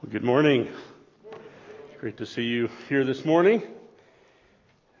Good morning. Great to see you here this morning.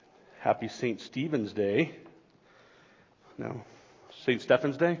 Happy St. Stephen's Day. No? St.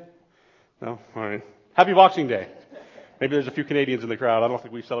 Stephen's Day? No? All right. Happy Boxing Day. Maybe there's a few Canadians in the crowd. I don't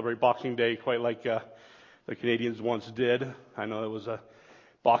think we celebrate Boxing Day quite like the Canadians once did. I know it was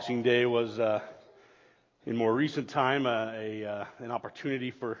Boxing Day was in more recent time an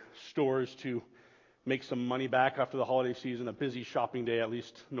opportunity for stores to make some money back after the holiday season, a busy shopping day, at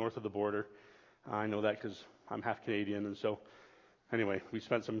least north of the border. I know that because I'm half Canadian, and so anyway, we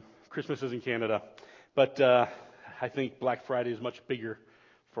spent some Christmases in Canada. But I think Black Friday is much bigger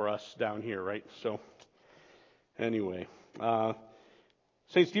for us down here, right? So anyway,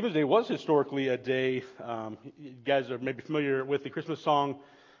 St. Stephen's Day was historically a day, you guys are maybe familiar with the Christmas song,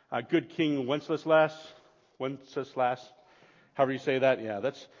 Good King Wenceslas, however you say that. Yeah,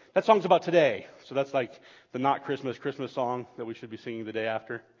 that song's about today. So that's like the not Christmas song that we should be singing the day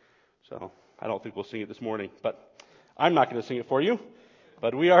after. So I don't think we'll sing it this morning, but I'm not going to sing it for you.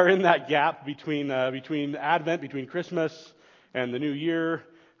 But we are in that gap between Advent, between Christmas and the New Year,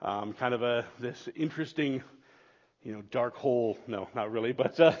 kind of this interesting, dark hole. No, not really,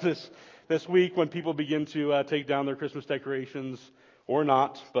 but this week when people begin to take down their Christmas decorations, or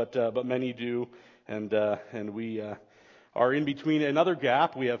not, but many do, and we are in between another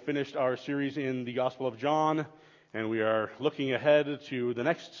gap. We have finished our series in the Gospel of John, and we are looking ahead to the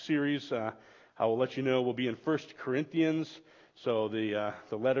next series. I will let you know will be in 1 Corinthians, so the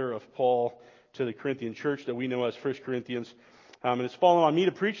letter of Paul to the Corinthian church that we know as 1 Corinthians. And it's fallen on me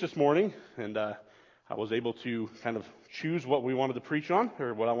to preach this morning, and I was able to kind of choose what we wanted to preach on,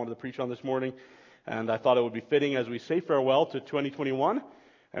 or what I wanted to preach on this morning, and I thought it would be fitting as we say farewell to 2021,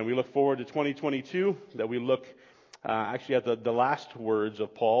 and we look forward to 2022, that we look actually at the last words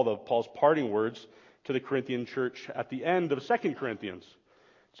of Paul's parting words to the Corinthian church at the end of 2 Corinthians.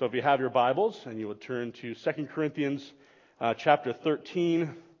 So if you have your Bibles and you would turn to 2 Corinthians chapter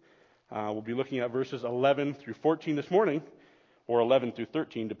 13, we'll be looking at verses 11 through 14 this morning, or 11 through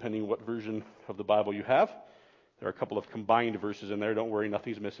 13, depending what version of the Bible you have. There are a couple of combined verses in there. Don't worry,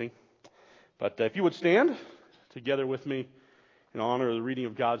 nothing's missing. But if you would stand together with me in honor of the reading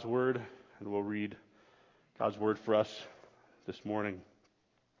of God's Word, and we'll read God's Word for us this morning.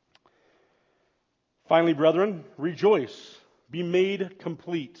 Finally, brethren, rejoice, be made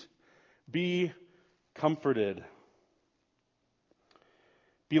complete, be comforted.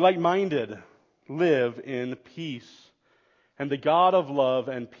 Be like-minded, live in peace, and the God of love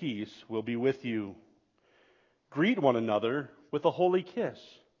and peace will be with you. Greet one another with a holy kiss.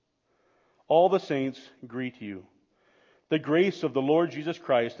 All the saints greet you. The grace of the Lord Jesus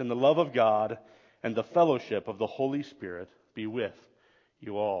Christ and the love of God and the fellowship of the Holy Spirit be with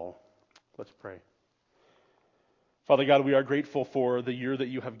you all. Let's pray. Father God, we are grateful for the year that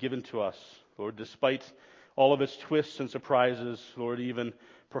you have given to us. Lord, despite all of its twists and surprises, Lord, even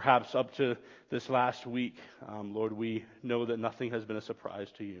perhaps up to this last week, Lord, we know that nothing has been a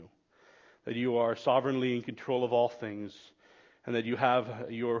surprise to you. That you are sovereignly in control of all things, and that you have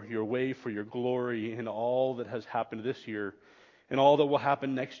your way for your glory in all that has happened this year and all that will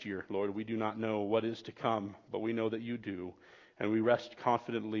happen next year. Lord, we do not know what is to come, but we know that you do, and we rest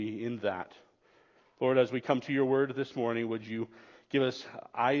confidently in that. Lord, as we come to your word this morning, would you give us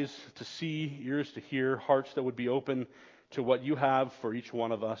eyes to see, ears to hear, hearts that would be open to what you have for each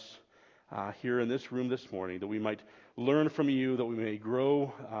one of us here in this room this morning, that we might learn from you, that we may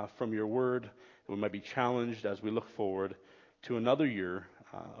grow from your word, that we might be challenged as we look forward to another year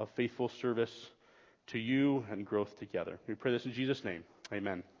of faithful service to you and growth together. We pray this in Jesus' name.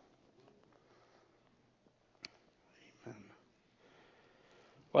 Amen. Amen.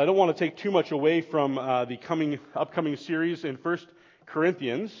 Well, I don't want to take too much away from the upcoming series in 1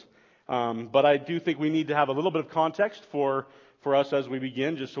 Corinthians, but I do think we need to have a little bit of context for us as we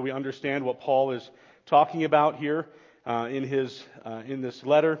begin, just so we understand what Paul is talking about here in this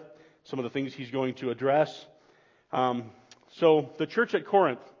letter, some of the things he's going to address. So the church at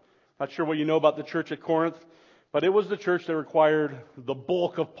Corinth, not sure what you know about the church at Corinth, but it was the church that required the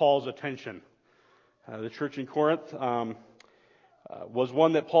bulk of Paul's attention. The church in Corinth was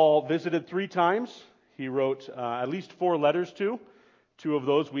one that Paul visited 3 times. He wrote at least 4 letters to. 2 of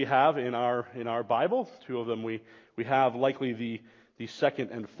those we have in our Bible. 2 of them we have, likely the second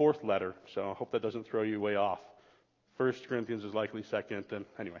and 4th letter. So I hope that doesn't throw you way off. 1 Corinthians is likely second, and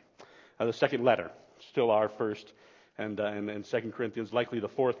anyway, the second letter, still our first. And 2 Corinthians, likely the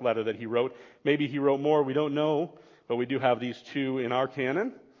 4th letter that he wrote. Maybe he wrote more, we don't know, but we do have these 2 in our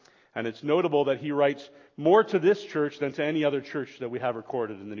canon. And it's notable that he writes more to this church than to any other church that we have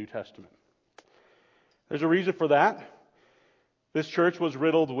recorded in the New Testament. There's a reason for that. This church was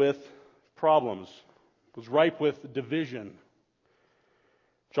riddled with problems, was ripe with division.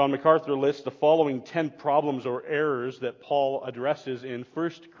 John MacArthur lists the following 10 problems or errors that Paul addresses in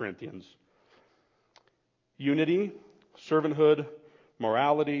 1 Corinthians. Unity, servanthood,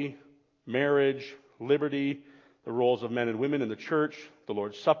 morality, marriage, liberty, the roles of men and women in the church, the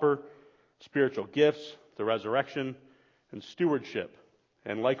Lord's Supper, spiritual gifts, the resurrection, and stewardship.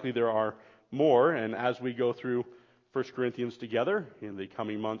 And likely there are more, and as we go through 1 Corinthians together in the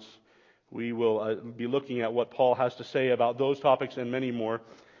coming months, we will be looking at what Paul has to say about those topics and many more.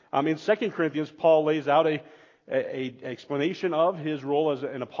 In 2 Corinthians, Paul lays out a explanation of his role as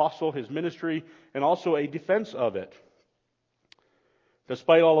an apostle, his ministry, and also a defense of it.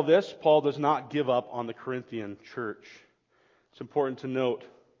 Despite all of this, Paul does not give up on the Corinthian church. It's important to note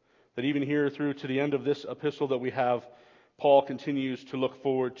that even here through to the end of this epistle that we have, Paul continues to look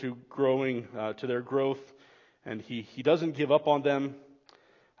forward to growing, to their growth, and he doesn't give up on them.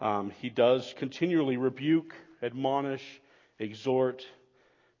 He does continually rebuke, admonish, exhort,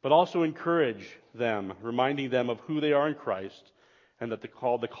 but also encourage them, reminding them of who they are in Christ and that the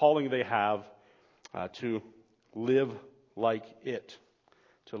calling they have to live like it,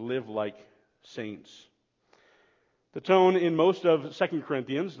 to live like saints. The tone in most of 2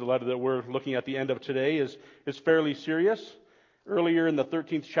 Corinthians, the letter that we're looking at the end of today, is fairly serious. Earlier in the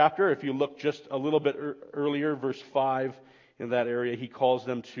 13th chapter, if you look just a little bit earlier, verse 5, in that area, he calls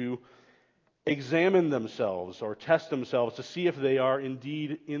them to examine themselves or test themselves to see if they are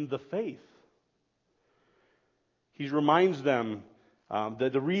indeed in the faith. He reminds them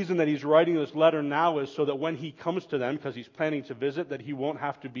that the reason that he's writing this letter now is so that when he comes to them, because he's planning to visit, that he won't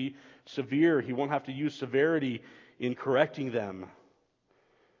have to be severe. He won't have to use severity in correcting them.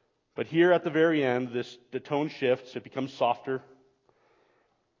 But here at the very end, the tone shifts. It becomes softer.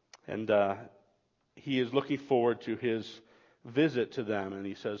 And he is looking forward to his visit to them, and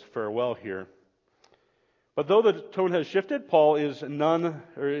he says farewell here. But though the tone has shifted, Paul is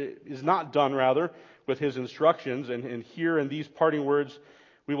not done with his instructions, and here in these parting words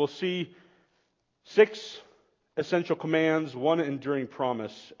we will see 6 essential commands, 1 enduring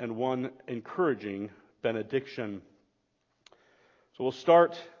promise, and 1 encouraging benediction. So we'll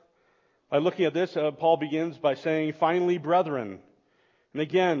start by looking at this. Paul begins by saying, "Finally, brethren." And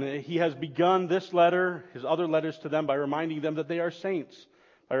again, he has begun this letter, his other letters to them, by reminding them that they are saints,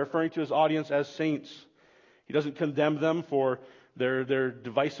 by referring to his audience as saints. He doesn't condemn them for their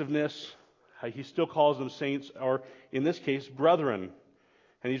divisiveness. He still calls them saints, or in this case, brethren.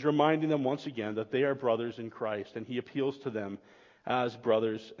 And he's reminding them once again that they are brothers in Christ, and he appeals to them as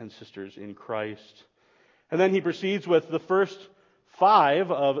brothers and sisters in Christ. And then he proceeds with the first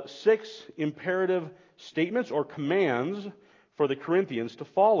 5 of 6 imperative statements or commands for the Corinthians to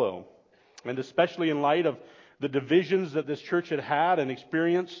follow. And especially in light of the divisions that this church had and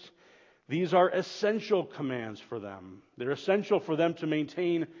experienced, these are essential commands for them. They're essential for them to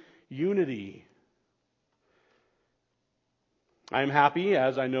maintain unity. I am happy,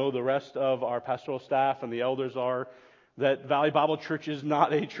 as I know the rest of our pastoral staff and the elders are, that Valley Bible Church is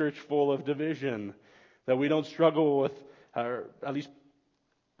not a church full of division, that we don't struggle with, or at least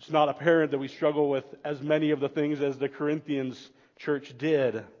it's not apparent that we struggle with as many of the things as the Corinthians church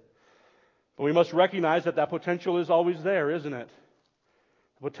did. But we must recognize that potential is always there, isn't it?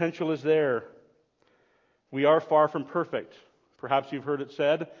 The potential is there. We are far from perfect. Perhaps you've heard it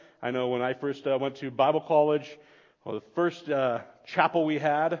said. I know when I first went to Bible college, the first chapel we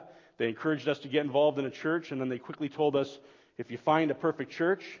had, they encouraged us to get involved in a church, and then they quickly told us, if you find a perfect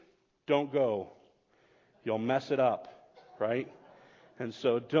church, don't go. You'll mess it up, right? And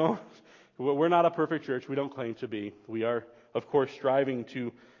so we're not a perfect church. We don't claim to be. We are, of course, striving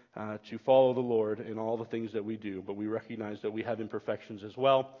to follow the Lord in all the things that we do, but we recognize that we have imperfections as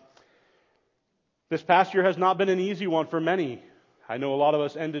well. This past year has not been an easy one for many. I know a lot of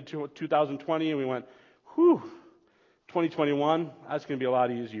us ended 2020 and we went, 2021, that's going to be a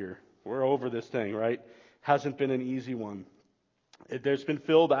lot easier. We're over this thing, right? Hasn't been an easy one. There's been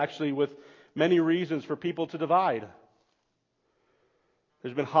filled actually with many reasons for people to divide.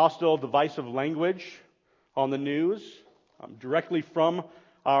 There's been hostile, divisive language on the news, directly from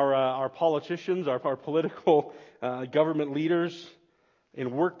our politicians, our political government leaders, in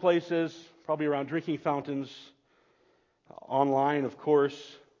workplaces, probably around drinking fountains, online, of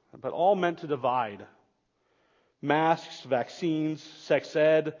course, but all meant to divide. Masks, vaccines, sex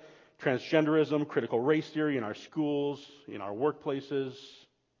ed, transgenderism, critical race theory in our schools, in our workplaces.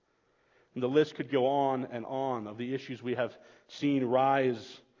 And the list could go on and on of the issues we have seen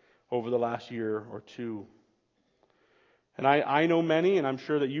rise over the last year or two. And I know many, and I'm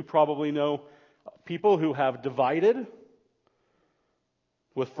sure that you probably know people who have divided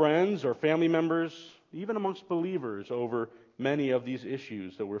with friends or family members, even amongst believers, over many of these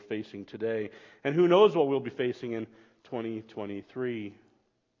issues that we're facing today. And who knows what we'll be facing in 2023.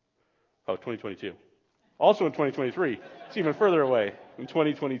 Oh, 2022. Also in 2023. It's even further away, in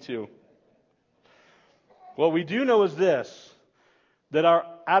 2022. What we do know is this, that our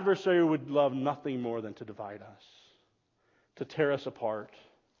adversary would love nothing more than to divide us, to tear us apart.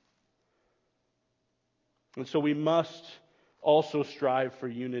 And so we must also strive for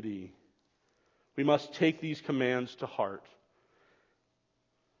unity. We must take these commands to heart.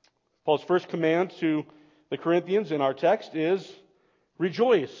 Paul's first command to the Corinthians in our text is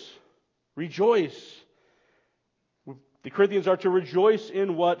rejoice. Rejoice. The Corinthians are to rejoice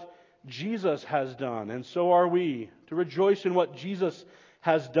in what Jesus has done, and so are we, to rejoice in what Jesus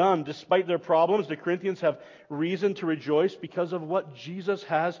has done. Despite their problems, the Corinthians have reason to rejoice because of what Jesus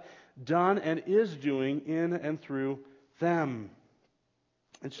has done and is doing in and through them.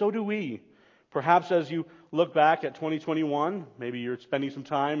 And so do we. Perhaps as you look back at 2021, maybe you're spending some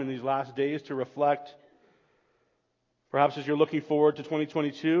time in these last days to reflect. Perhaps as you're looking forward to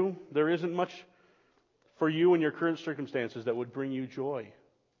 2022, there isn't much for you in your current circumstances that would bring you joy.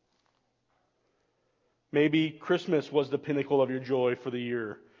 Maybe Christmas was the pinnacle of your joy for the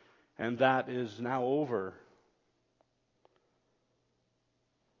year, and that is now over.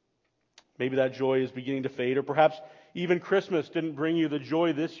 Maybe that joy is beginning to fade, or perhaps even Christmas didn't bring you the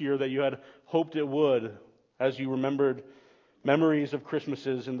joy this year that you had hoped it would, as you remembered memories of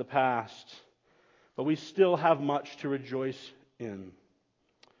Christmases in the past. But we still have much to rejoice in.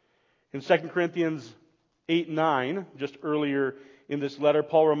 In 2 Corinthians 8:9, just earlier in this letter,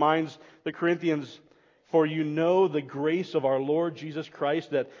 Paul reminds the Corinthians, "For you know the grace of our Lord Jesus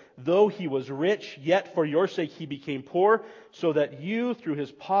Christ, that though he was rich, yet for your sake he became poor, so that you through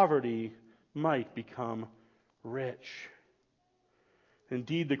his poverty might become rich."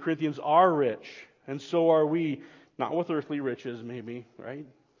 Indeed, the Corinthians are rich, and so are we. Not with earthly riches, maybe, right?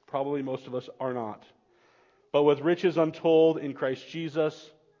 Probably most of us are not. But with riches untold in Christ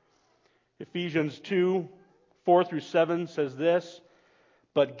Jesus. Ephesians 2:4-7 says this,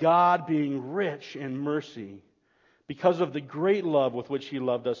 "But God, being rich in mercy, because of the great love with which he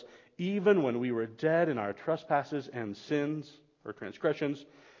loved us, even when we were dead in our trespasses and sins," or transgressions,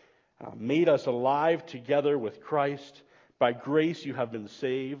 "made us alive together with Christ. By grace you have been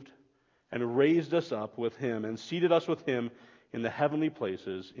saved, and raised us up with him, and seated us with him in the heavenly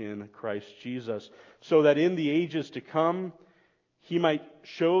places in Christ Jesus, so that in the ages to come he might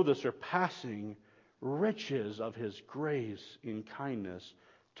show the surpassing riches of his grace in kindness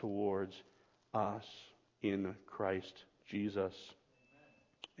towards us in Christ Jesus."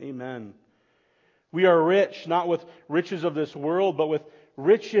 Amen. We are rich, not with riches of this world, but with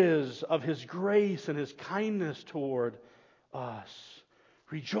riches of his grace and his kindness toward us.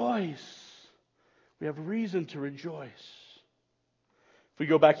 Rejoice. We have reason to rejoice. If we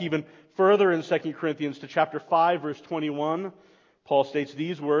go back even further in 2 Corinthians to chapter 5, verse 21, Paul states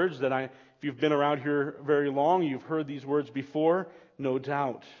these words that if you've been around here very long, you've heard these words before, no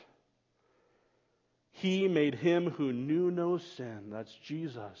doubt. "He made him who knew no sin," that's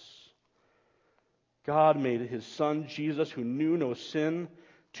Jesus. God made his Son, Jesus, who knew no sin,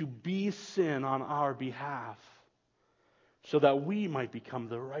 to be sin on our behalf, so that we might become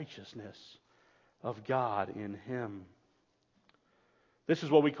the righteousness of God in him. This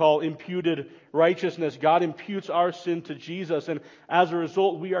is what we call imputed righteousness. God imputes our sin to Jesus, and as a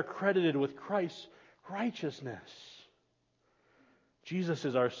result, we are credited with Christ's righteousness. Jesus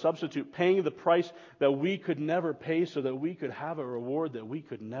is our substitute, paying the price that we could never pay so that we could have a reward that we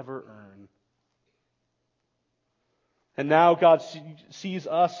could never earn. And now God sees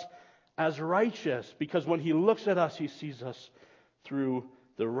us as righteous, because when he looks at us, he sees us through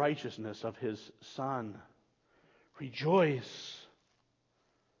the righteousness of his Son. Rejoice.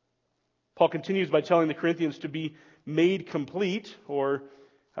 Paul continues by telling the Corinthians to be made complete, or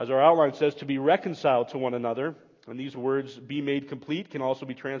as our outline says, to be reconciled to one another. And these words, "be made complete," can also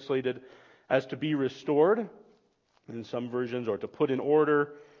be translated as to be restored in some versions, or to put in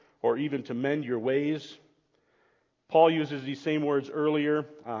order, or even to mend your ways. Paul uses these same words earlier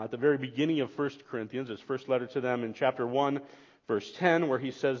at the very beginning of 1 Corinthians, his first letter to them in chapter 1, verse 10, where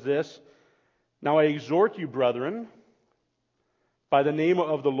he says this, "Now I exhort you, brethren, by the name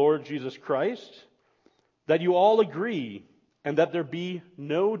of the Lord Jesus Christ, that you all agree, and that there be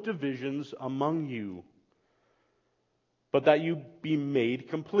no divisions among you, but that you be made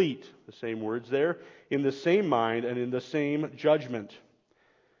complete," the same words there, "in the same mind and in the same judgment."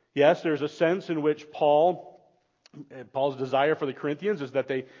 Yes, there's a sense in which Paul's desire for the Corinthians is that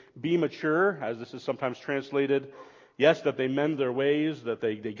they be mature, as this is sometimes translated. Yes, that they mend their ways, that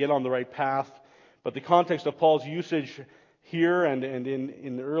they get on the right path. But the context of Paul's usage here and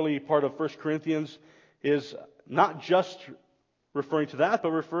in the early part of 1 Corinthians is not just referring to that, but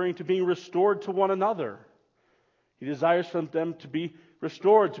referring to being restored to one another. He desires for them to be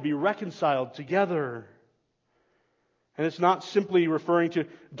restored, to be reconciled together. And it's not simply referring to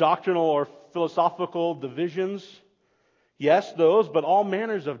doctrinal or philosophical divisions. Yes, those, but all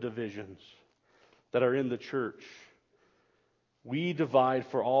manners of divisions that are in the church. We divide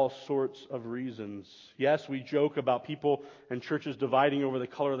for all sorts of reasons. Yes, we joke about people and churches dividing over the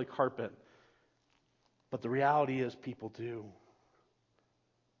color of the carpet. But the reality is people do.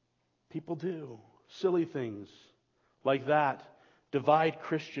 People do. Silly things like that divide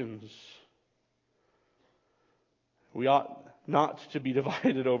Christians. We ought not to be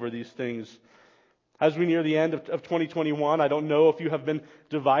divided over these things. As we near the end of 2021, I don't know if you have been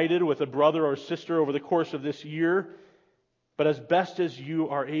divided with a brother or sister over the course of this year, but as best as you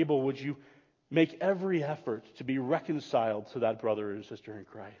are able, would you make every effort to be reconciled to that brother or sister in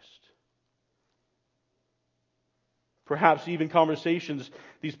Christ? Perhaps even conversations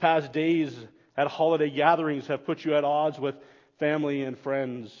these past days at holiday gatherings have put you at odds with family and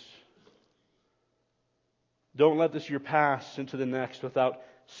friends. Don't let this year pass into the next without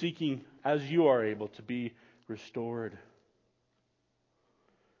seeking, as you are able, to be restored.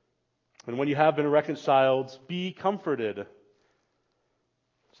 And when you have been reconciled, be comforted.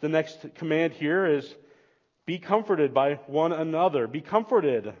 So the next command here is, be comforted by one another. Be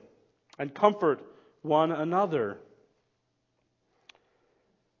comforted and comfort one another.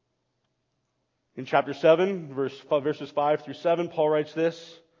 In chapter 7, verses 5 through 7, Paul writes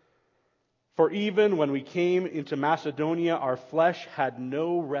this, "For even when we came into Macedonia, our flesh had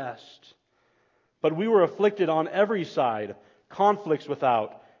no rest. But we were afflicted on every side, conflicts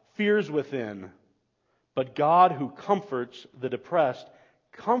without, fears within. But God, who comforts the depressed,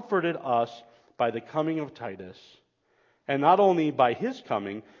 comforted us by the coming of Titus. And not only by his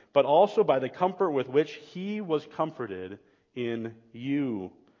coming, but also by the comfort with which he was comforted in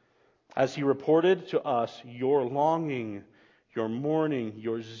you. As he reported to us your longing, your mourning,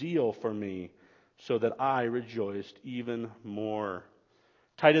 your zeal for me, so that I rejoiced even more."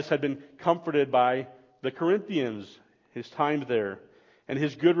 Titus had been comforted by the Corinthians, his time there, and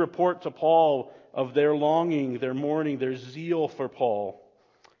his good report to Paul of their longing, their mourning, their zeal for Paul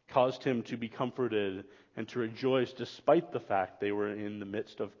caused him to be comforted and to rejoice despite the fact they were in the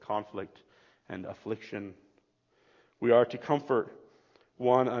midst of conflict and affliction. We are to comfort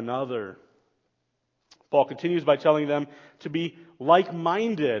one another. Paul continues by telling them to be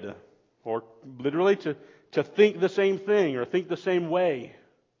like-minded, or literally to think the same thing or think the same way.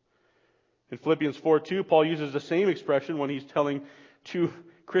 In Philippians 4:2, Paul uses the same expression when he's telling two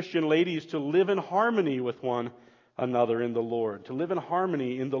Christian ladies to live in harmony with one another in the Lord. To live in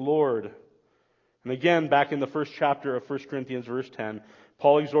harmony in the Lord. And again, back in the first chapter of 1 Corinthians, verse 10,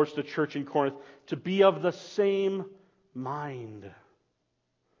 Paul exhorts the church in Corinth to be of the same mind.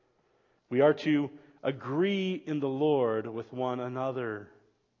 We are to agree in the Lord with one another.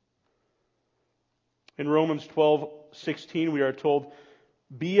 In Romans 12:16, we are told,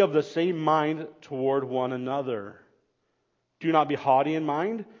 "Be of the same mind toward one another. Do not be haughty in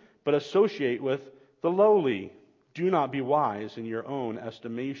mind, but associate with the lowly. Do not be wise in your own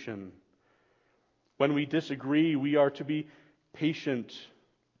estimation." When we disagree, we are to be patient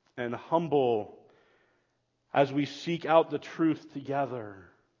and humble as we seek out the truth together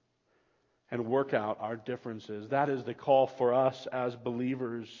and work out our differences. That is the call for us as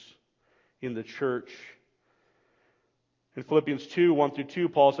believers in the church. In Philippians 2:1-2,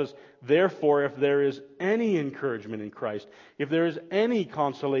 Paul says, "Therefore, if there is any encouragement in Christ, if there is any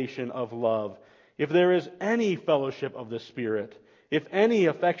consolation of love, if there is any fellowship of the Spirit, if any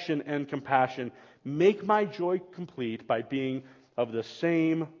affection and compassion, make my joy complete by being of the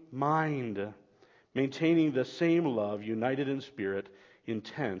same mind, maintaining the same love, united in spirit,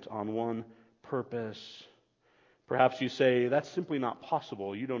 intent on one purpose." Perhaps you say, "That's simply not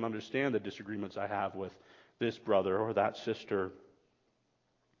possible. You don't understand the disagreements I have with this brother or that sister."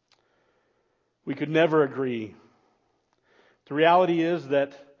 We could never agree. The reality is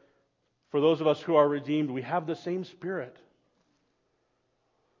that for those of us who are redeemed, we have the same Spirit.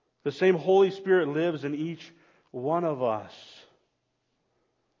 The same Holy Spirit lives in each one of us.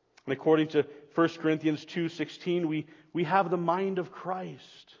 And according to 1 Corinthians 2:16, we have the mind of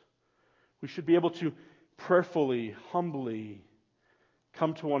Christ. We should be able to prayerfully, humbly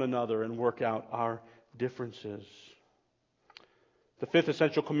come to one another and work out our differences. The fifth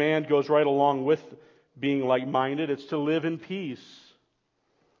essential command goes right along with being like-minded. It's to live in peace.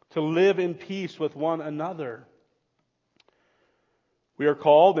 To live in peace with one another. We are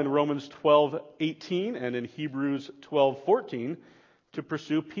called in Romans 12:18 and in Hebrews 12:14 to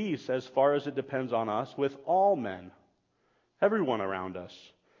pursue peace as far as it depends on us with all men, everyone around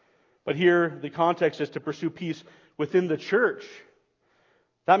us. But here the context is to pursue peace within the church.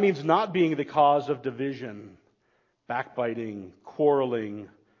 That means not being the cause of division, backbiting, quarreling,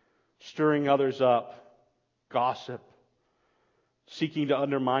 stirring others up, gossip, seeking to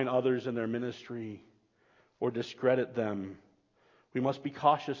undermine others in their ministry or discredit them. We must be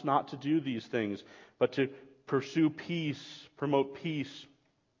cautious not to do these things, but to pursue peace, promote peace.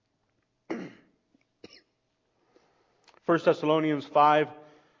 1 Thessalonians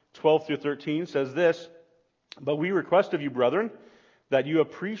 5:12 through 13 says this, "But we request of you, brethren, that you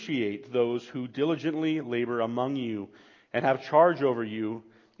appreciate those who diligently labor among you and have charge over you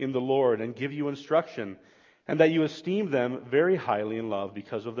in the Lord and give you instruction, and that you esteem them very highly in love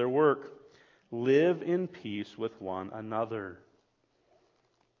because of their work. Live in peace with one another."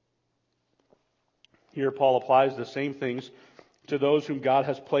 Here Paul applies the same things to those whom God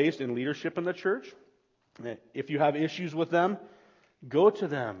has placed in leadership in the church. If you have issues with them, go to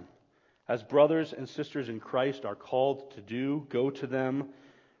them. As brothers and sisters in Christ are called to do, go to them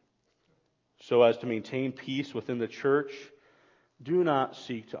so as to maintain peace within the church. Do not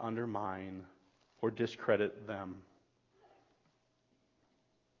seek to undermine or discredit them.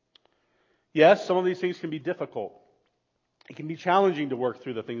 Yes, some of these things can be difficult. It can be challenging to work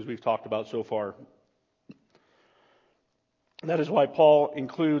through the things we've talked about so far. That is why Paul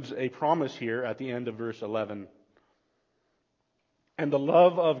includes a promise here at the end of verse 11. And the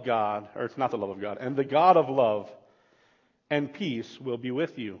love of God, or it's not the love of God, and the God of love and peace will be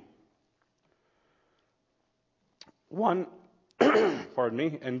with you. One,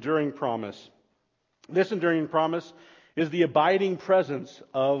 enduring promise. This enduring promise is the abiding presence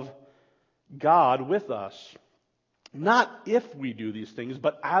of God with us. Not if we do these things,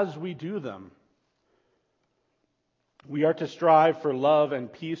 but as we do them. We are to strive for love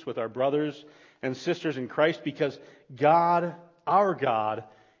and peace with our brothers and sisters in Christ because God, our God,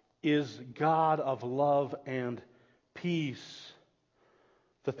 is God of love and peace.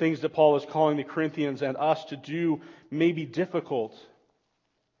 The things that Paul is calling the Corinthians and us to do may be difficult.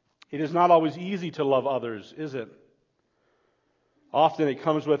 It is not always easy to love others, is it? Often it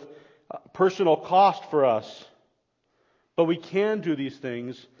comes with personal cost for us. But we can do these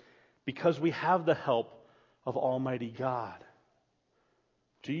things because we have the help of Almighty God.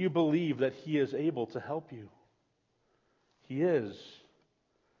 Do you believe that He is able to help you? He is.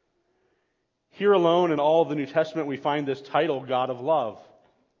 Here alone in all of the New Testament we find this title, God of love.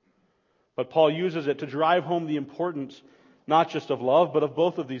 But Paul uses it to drive home the importance not just of love, but of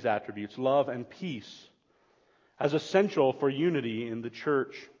both of these attributes, love and peace, as essential for unity in the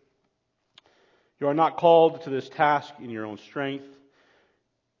church. You are not called to this task in your own strength.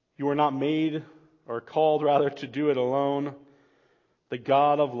 You are not made or called rather to do it alone. The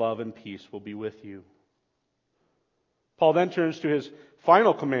God of love and peace will be with you. Paul then turns to his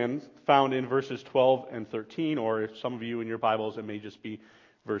final command found in verses 12 and 13, or if some of you in your Bibles, it may just be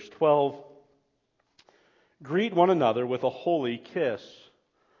verse 12. Greet one another with a holy kiss.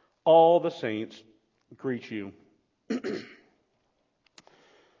 All the saints greet you.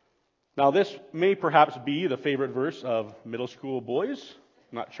 Now this may perhaps be the favorite verse of middle school boys.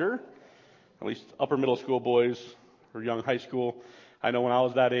 Not sure. At least upper middle school boys or young high school. I know when I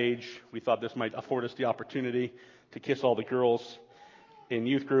was that age, we thought this might afford us the opportunity to kiss all the girls in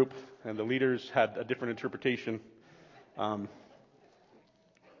youth group, and the leaders had a different interpretation. What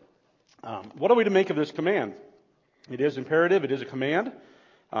are we to make of this command? It is imperative. It is a command.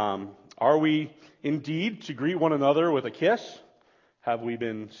 Are we indeed to greet one another with a kiss? Have we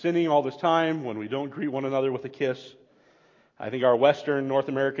been sinning all this time when we don't greet one another with a kiss? I think our Western, North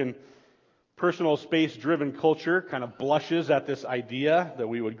American, personal space-driven culture kind of blushes at this idea that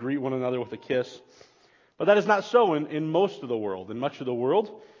we would greet one another with a kiss. But that is not so in most of the world. In much of the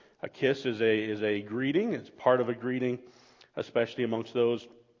world, a kiss is a greeting. It's part of a greeting, especially amongst those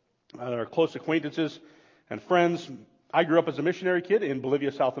that are close acquaintances and friends. I grew up as a missionary kid in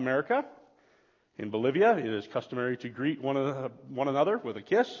Bolivia, South America. In Bolivia, it is customary to greet one another with a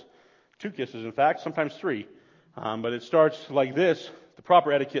kiss. 2 kisses, in fact, sometimes 3. But it starts like this. The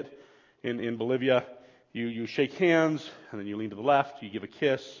proper etiquette in Bolivia, you shake hands, and then you lean to the left, you give a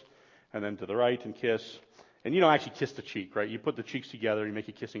kiss, and then to the right and kiss. And you don't actually kiss the cheek, right? You put the cheeks together, you make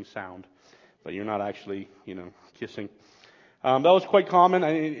a kissing sound. But you're not actually, kissing. That was quite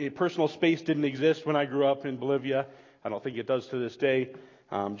common. Personal space didn't exist when I grew up in Bolivia. I don't think it does to this day.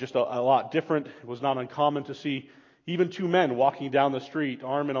 Just a lot different. It was not uncommon to see even 2 men walking down the street,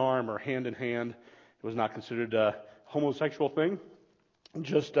 arm in arm or hand in hand. It was not considered a homosexual thing.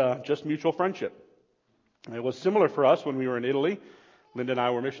 just mutual friendship. It was similar for us when we were in Italy. Linda and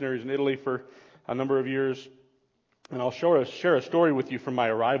I were missionaries in Italy for a number of years, and I'll share a story with you from my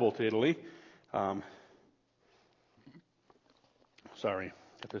arrival to Italy. Sorry,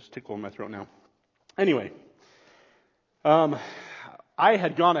 got this tickle in my throat now. Anyway, I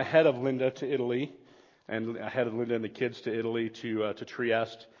had gone ahead of Linda to Italy, and ahead of Linda and the kids to Italy to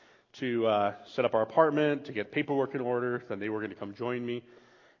Trieste to set up our apartment, to get paperwork in order. Then they were going to come join me,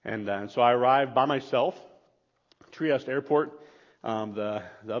 and so I arrived by myself. Trieste Airport. The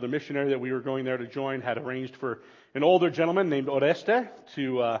other missionary that we were going there to join had arranged for an older gentleman named Oreste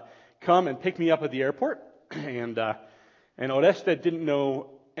to come and pick me up at the airport, and Oreste didn't know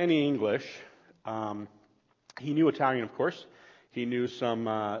any English. He knew Italian, of course. He knew some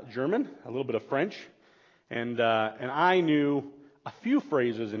German, a little bit of French, and I knew a few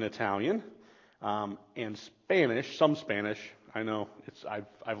phrases in Italian and Spanish, some Spanish. I know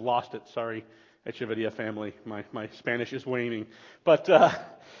I've lost it. Sorry, Echeverria family. My Spanish is waning, but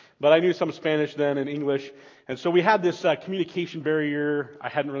I knew some Spanish then and English, and so we had this communication barrier. I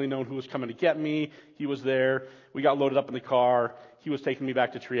hadn't really known who was coming to get me. He was there. We got loaded up in the car. He was taking me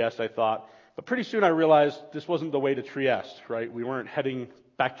back to Trieste, I thought. But pretty soon I realized this wasn't the way to Trieste, right? We weren't heading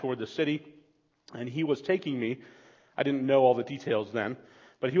back toward the city, and he was taking me. I didn't know all the details then,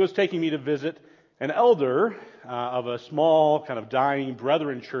 but he was taking me to visit an elder of a small kind of dying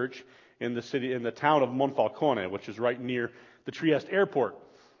Brethren church in the town of Monfalcone, which is right near the Trieste airport.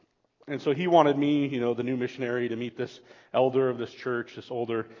 And so he wanted me, the new missionary, to meet this elder of this church, this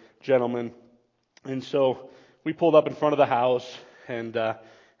older gentleman. And so we pulled up in front of the house, and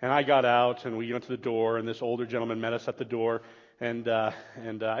I got out, and we went to the door, and this older gentleman met us at the door. And I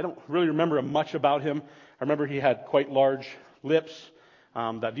don't really remember much about him. I remember he had quite large lips.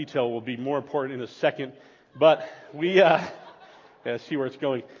 That detail will be more important in a second. But we see where it's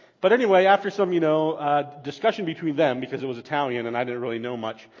going. But anyway, after some discussion between them, because it was Italian and I didn't really know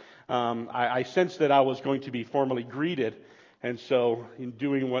much, I sensed that I was going to be formally greeted. And so, in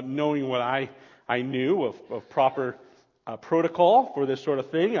knowing what I knew of proper protocol for this sort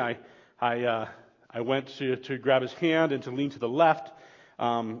of thing, I went to grab his hand and to lean to the left.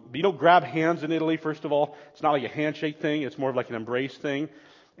 But you don't grab hands in Italy, first of all. It's not like a handshake thing. It's more of like an embrace thing.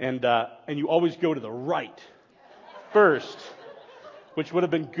 And you always go to the right first, which would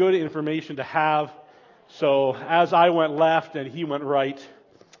have been good information to have. So as I went left and he went right,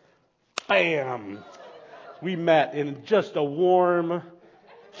 bam! We met in just a warm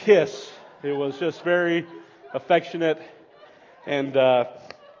kiss. It was just very affectionate. And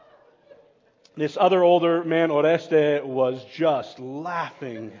this other older man, Oreste, was just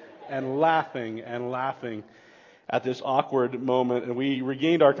laughing and laughing and laughing at this awkward moment. And we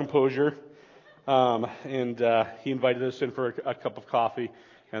regained our composure, and he invited us in for a cup of coffee,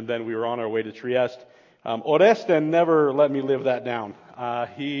 and then we were on our way to Trieste. Oreste never let me live that down.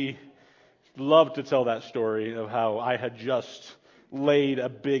 He loved to tell that story of how I had just laid a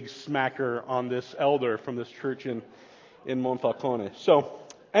big smacker on this elder from this church in Monfalcone. So,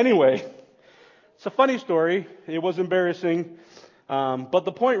 anyway, it's a funny story. It was embarrassing. But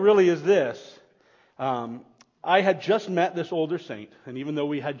the point really is this. I had just met this older saint, and even though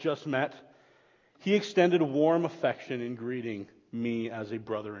we had just met, he extended warm affection in greeting me as a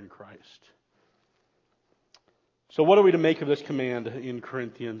brother in Christ. So what are we to make of this command in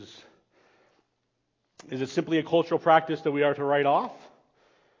Corinthians? Is it simply a cultural practice that we are to write off?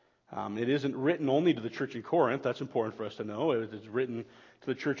 It isn't written only to the church in Corinth. That's important for us to know. It is written to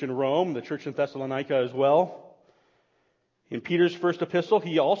the church in Rome, the church in Thessalonica as well. In Peter's first epistle,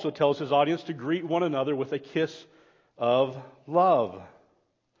 he also tells his audience to greet one another with a kiss of love.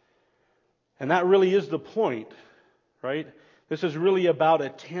 And that really is the point, right? This is really about a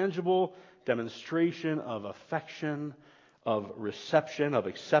tangible demonstration of affection, of reception, of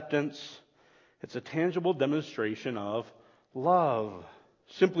acceptance. It's a tangible demonstration of love.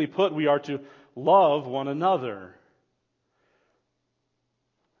 Simply put, we are to love one another.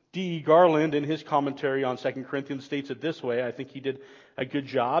 D.E. Garland, in his commentary on 2 Corinthians, states it this way. I think he did a good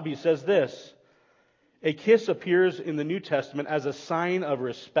job. He says this: a kiss appears in the New Testament as a sign of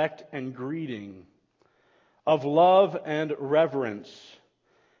respect and greeting, of love and reverence,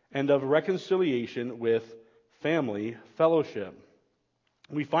 and of reconciliation with family fellowship.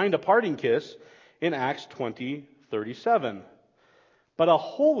 We find a parting kiss in Acts 20:37. But a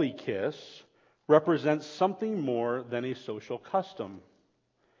holy kiss represents something more than a social custom.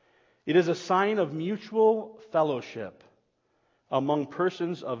 It is a sign of mutual fellowship among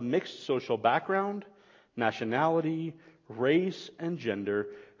persons of mixed social background, nationality, race, and gender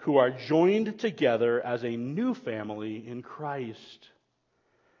who are joined together as a new family in Christ.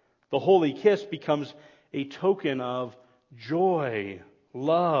 The holy kiss becomes a token of joy,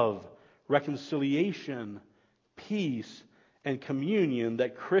 love, reconciliation, peace, and communion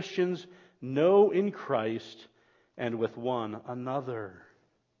that Christians know in Christ and with one another.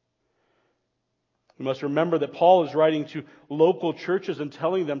 We must remember that Paul is writing to local churches and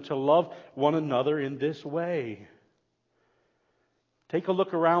telling them to love one another in this way. Take a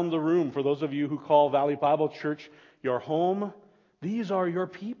look around the room. For those of you who call Valley Bible Church your home, these are your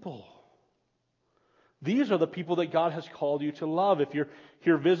people. These are the people that God has called you to love. If you're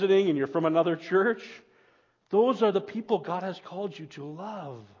here visiting and you're from another church, those are the people God has called you to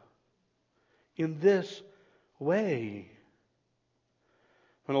love in this way.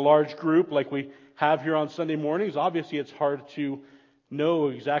 In a large group like we have here on Sunday mornings, obviously it's hard to know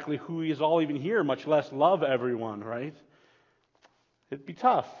exactly who is all even here, much less love everyone, right? It'd be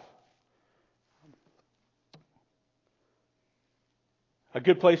tough. A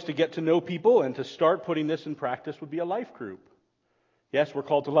good place to get to know people and to start putting this in practice would be a life group. Yes, we're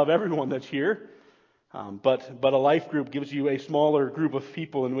called to love everyone that's here, but a life group gives you a smaller group of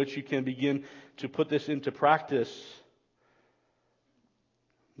people in which you can begin to put this into practice.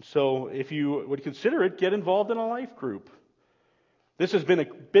 So if you would consider it, get involved in a life group. This has been a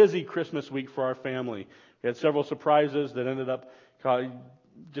busy Christmas week for our family. We had several surprises that ended up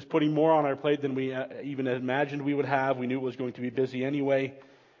just putting more on our plate than we even imagined we would have. We knew it was going to be busy anyway.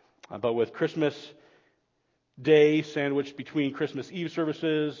 But with Christmas Day sandwiched between Christmas Eve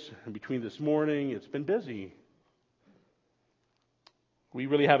services and between this morning, it's been busy. We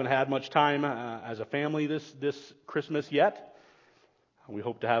really haven't had much time as a family this Christmas yet. We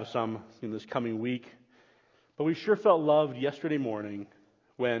hope to have some in this coming week. But we sure felt loved yesterday morning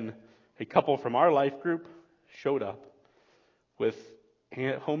when a couple from our life group showed up with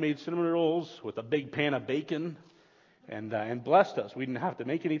homemade cinnamon rolls, with a big pan of bacon, and blessed us. We didn't have to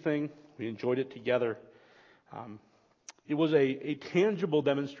make anything. We enjoyed it together. It was a tangible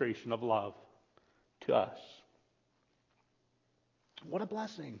demonstration of love to us. What a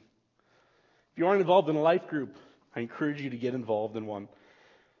blessing. If you aren't involved in a life group, I encourage you to get involved in one.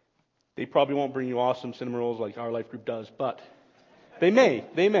 They probably won't bring you awesome cinnamon rolls like our life group does, but they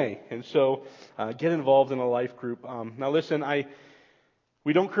may. And so get involved in a life group. Now listen,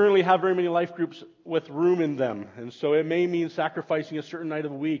 we don't currently have very many life groups with room in them. And so it may mean sacrificing a certain night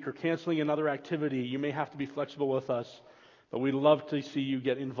of the week or canceling another activity. You may have to be flexible with us. But we'd love to see you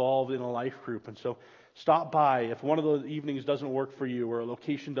get involved in a life group. And so stop by. If one of those evenings doesn't work for you or a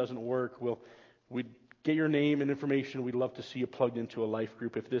location doesn't work, we'd get your name and information. We'd love to see you plugged into a life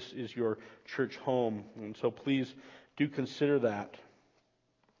group if this is your church home. And so please do consider that.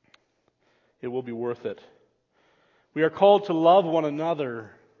 It will be worth it. We are called to love one another.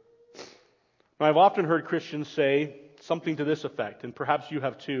 Now, I've often heard Christians say something to this effect, and perhaps you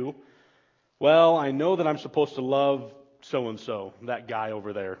have too. Well, I know that I'm supposed to love so-and-so, that guy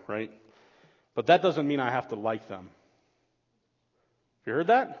over there, right? But that doesn't mean I have to like them. Have you heard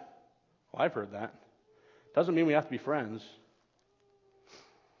that? Well, I've heard that. Doesn't mean we have to be friends.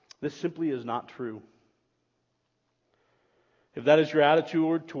 This simply is not true. If that is your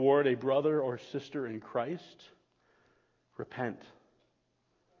attitude toward a brother or sister in Christ, repent.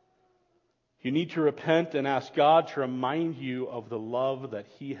 You need to repent and ask God to remind you of the love that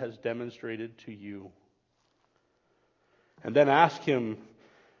He has demonstrated to you. And then ask Him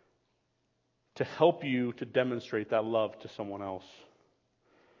to help you to demonstrate that love to someone else.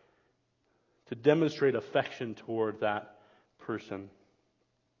 To demonstrate affection toward that person.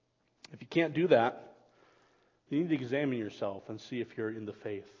 If you can't do that, you need to examine yourself and see if you're in the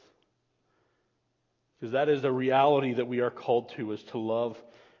faith. Because that is the reality that we are called to, is to love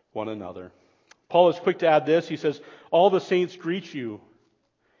one another. Paul is quick to add this. He says, all the saints greet you.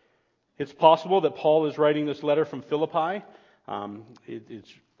 It's possible that Paul is writing this letter from Philippi. And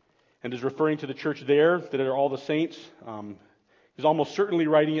is referring to the church there, that are all the saints. He's almost certainly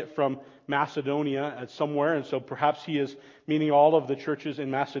writing it from Macedonia at somewhere, and so perhaps he is meaning all of the churches in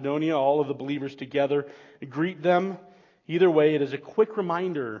Macedonia, all of the believers together. Greet them. Either way, it is a quick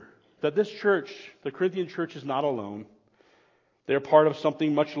reminder that this church, the Corinthian church, is not alone. They're part of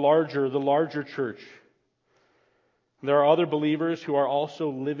something much larger, the larger church. There are other believers who are also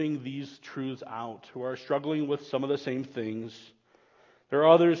living these truths out, who are struggling with some of the same things. There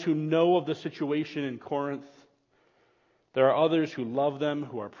are others who know of the situation in Corinth. There are others who love them,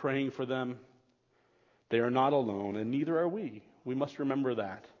 who are praying for them. They are not alone, and neither are we. We must remember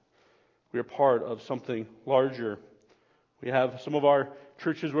that. We are part of something larger. We have some of our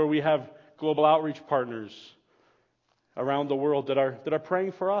churches where we have global outreach partners around the world that are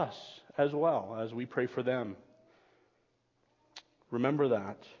praying for us as well as we pray for them. Remember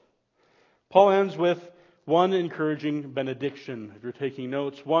that. Paul ends with one encouraging benediction. If you're taking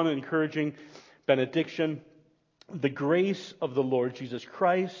notes, one encouraging benediction. The grace of the Lord Jesus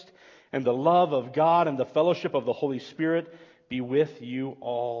Christ and the love of God and the fellowship of the Holy Spirit be with you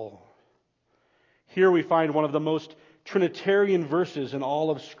all. Here we find one of the most Trinitarian verses in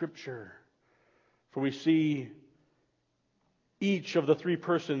all of Scripture. For we see each of the three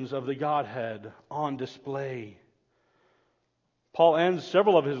persons of the Godhead on display. Paul ends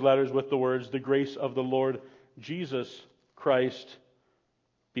several of his letters with the words, the grace of the Lord Jesus Christ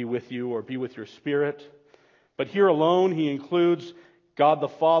be with you, or be with your spirit. But here alone he includes God the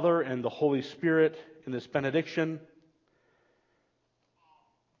Father and the Holy Spirit in this benediction.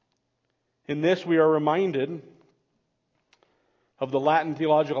 In this we are reminded of the Latin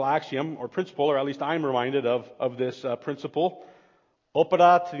theological axiom or principle, or at least I'm reminded of this principle.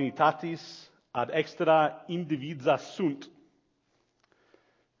 Opera Trinitatis ad extra individuas sunt.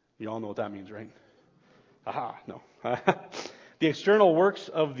 You all know what that means, right? Aha, no. The external works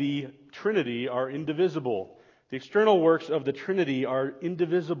of the Trinity are indivisible. The external works of the Trinity are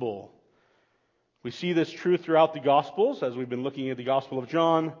indivisible. We see this truth throughout the Gospels, as we've been looking at the Gospel of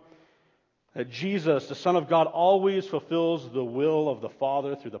John, that Jesus, the Son of God, always fulfills the will of the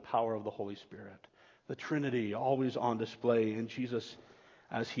Father through the power of the Holy Spirit. The Trinity always on display. And Jesus,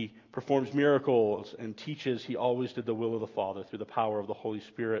 as he performs miracles and teaches, he always did the will of the Father through the power of the Holy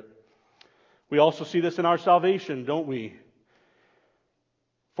Spirit. We also see this in our salvation, don't we?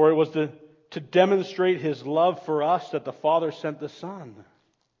 For it was to demonstrate his love for us that the Father sent the Son.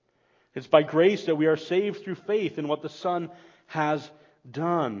 It's by grace that we are saved through faith in what the Son has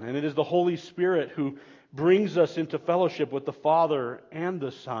done. And it is the Holy Spirit who brings us into fellowship with the Father and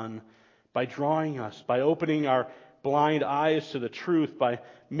the Son by drawing us, by opening our blind eyes to the truth, by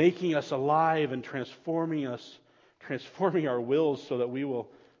making us alive and transforming our wills so that we will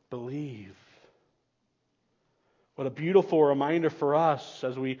believe. What a beautiful reminder for us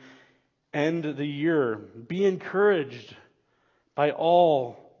as we end the year. Be encouraged by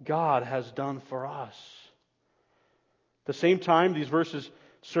all God has done for us. At the same time, these verses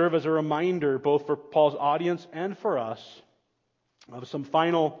serve as a reminder both for Paul's audience and for us of some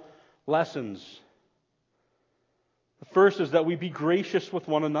final lessons. The first is that we be gracious with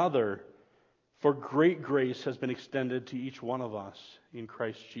one another, for great grace has been extended to each one of us in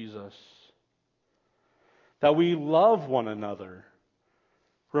Christ Jesus. That we love one another,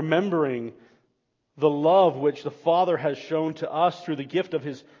 remembering the love which the Father has shown to us through the gift of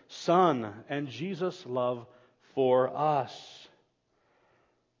His Son and Jesus' love for us.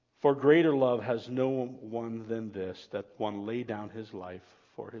 For greater love has no one than this, that one lay down his life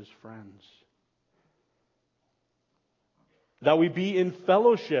for his friends. That we be in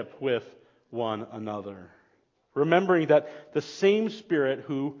fellowship with one another, remembering that the same Spirit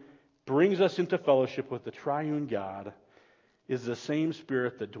who brings us into fellowship with the triune God is the same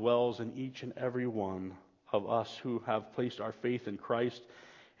Spirit that dwells in each and every one of us who have placed our faith in Christ,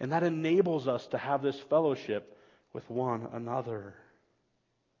 and that enables us to have this fellowship with one another.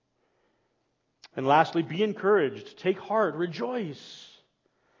 And lastly, be encouraged, take heart, rejoice.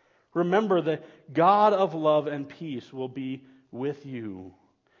 Remember that God of love and peace will be with you.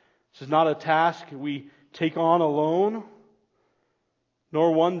 This is not a task we take on alone,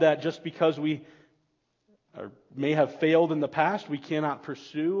 nor one that just because we may have failed in the past, we cannot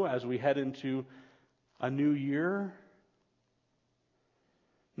pursue as we head into a new year.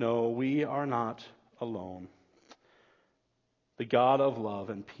 No, we are not alone. The God of love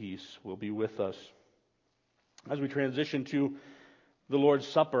and peace will be with us. As we transition to the Lord's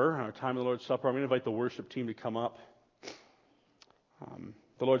Supper, our time of the Lord's Supper, I'm going to invite the worship team to come up.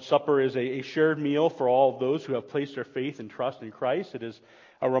 The Lord's Supper is a shared meal for all of those who have placed their faith and trust in Christ. It is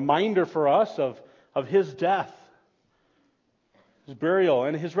a reminder for us of His death, His burial,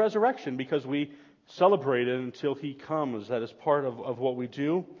 and His resurrection, because we celebrate it until He comes. That is part of what we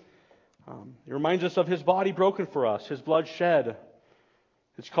do. It reminds us of His body broken for us, His blood shed.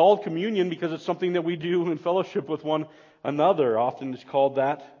 It's called communion because it's something that we do in fellowship with one another. Often it's called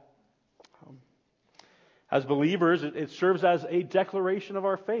that. As believers, it serves as a declaration of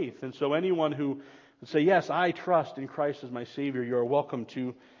our faith. And so anyone who would say, yes, I trust in Christ as my Savior, you are welcome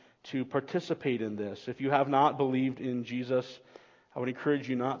to participate in this. If you have not believed in Jesus, I would encourage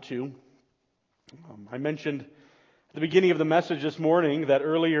you not to. I mentioned at the beginning of the message this morning that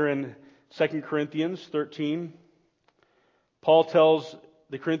earlier in 2 Corinthians 13, Paul tells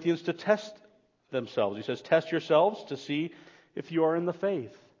the Corinthians to test themselves. He says, test yourselves to see if you are in the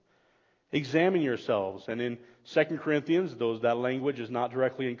faith. Examine yourselves. And in 2 Corinthians, that language is not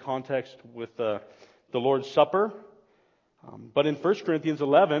directly in context with the Lord's Supper. But in 1 Corinthians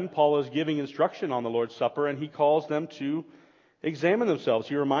 11, Paul is giving instruction on the Lord's Supper, and he calls them to examine themselves.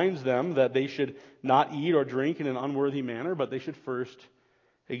 He reminds them that they should not eat or drink in an unworthy manner, but they should first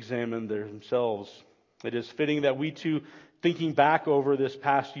examine themselves. It is fitting that we too, thinking back over this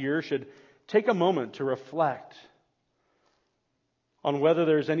past year, should take a moment to reflect on whether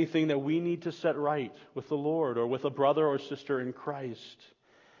there's anything that we need to set right with the Lord or with a brother or sister in Christ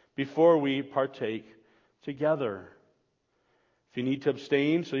before we partake together. If you need to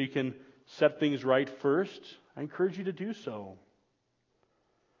abstain so you can set things right first, I encourage you to do so.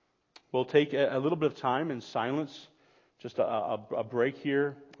 We'll take a little bit of time in silence, just a break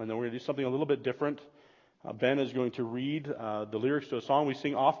here, and then we're going to do something a little bit different. Ben is going to read the lyrics to a song we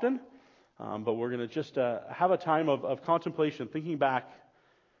sing often, but we're going to just have a time of contemplation, thinking back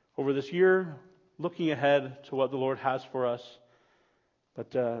over this year, looking ahead to what the Lord has for us.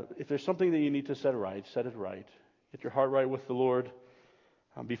 But if there's something that you need to set right, set it right. Get your heart right with the Lord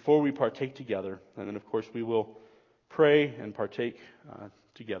before we partake together. And then, of course, we will pray and partake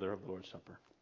together of the Lord's Supper.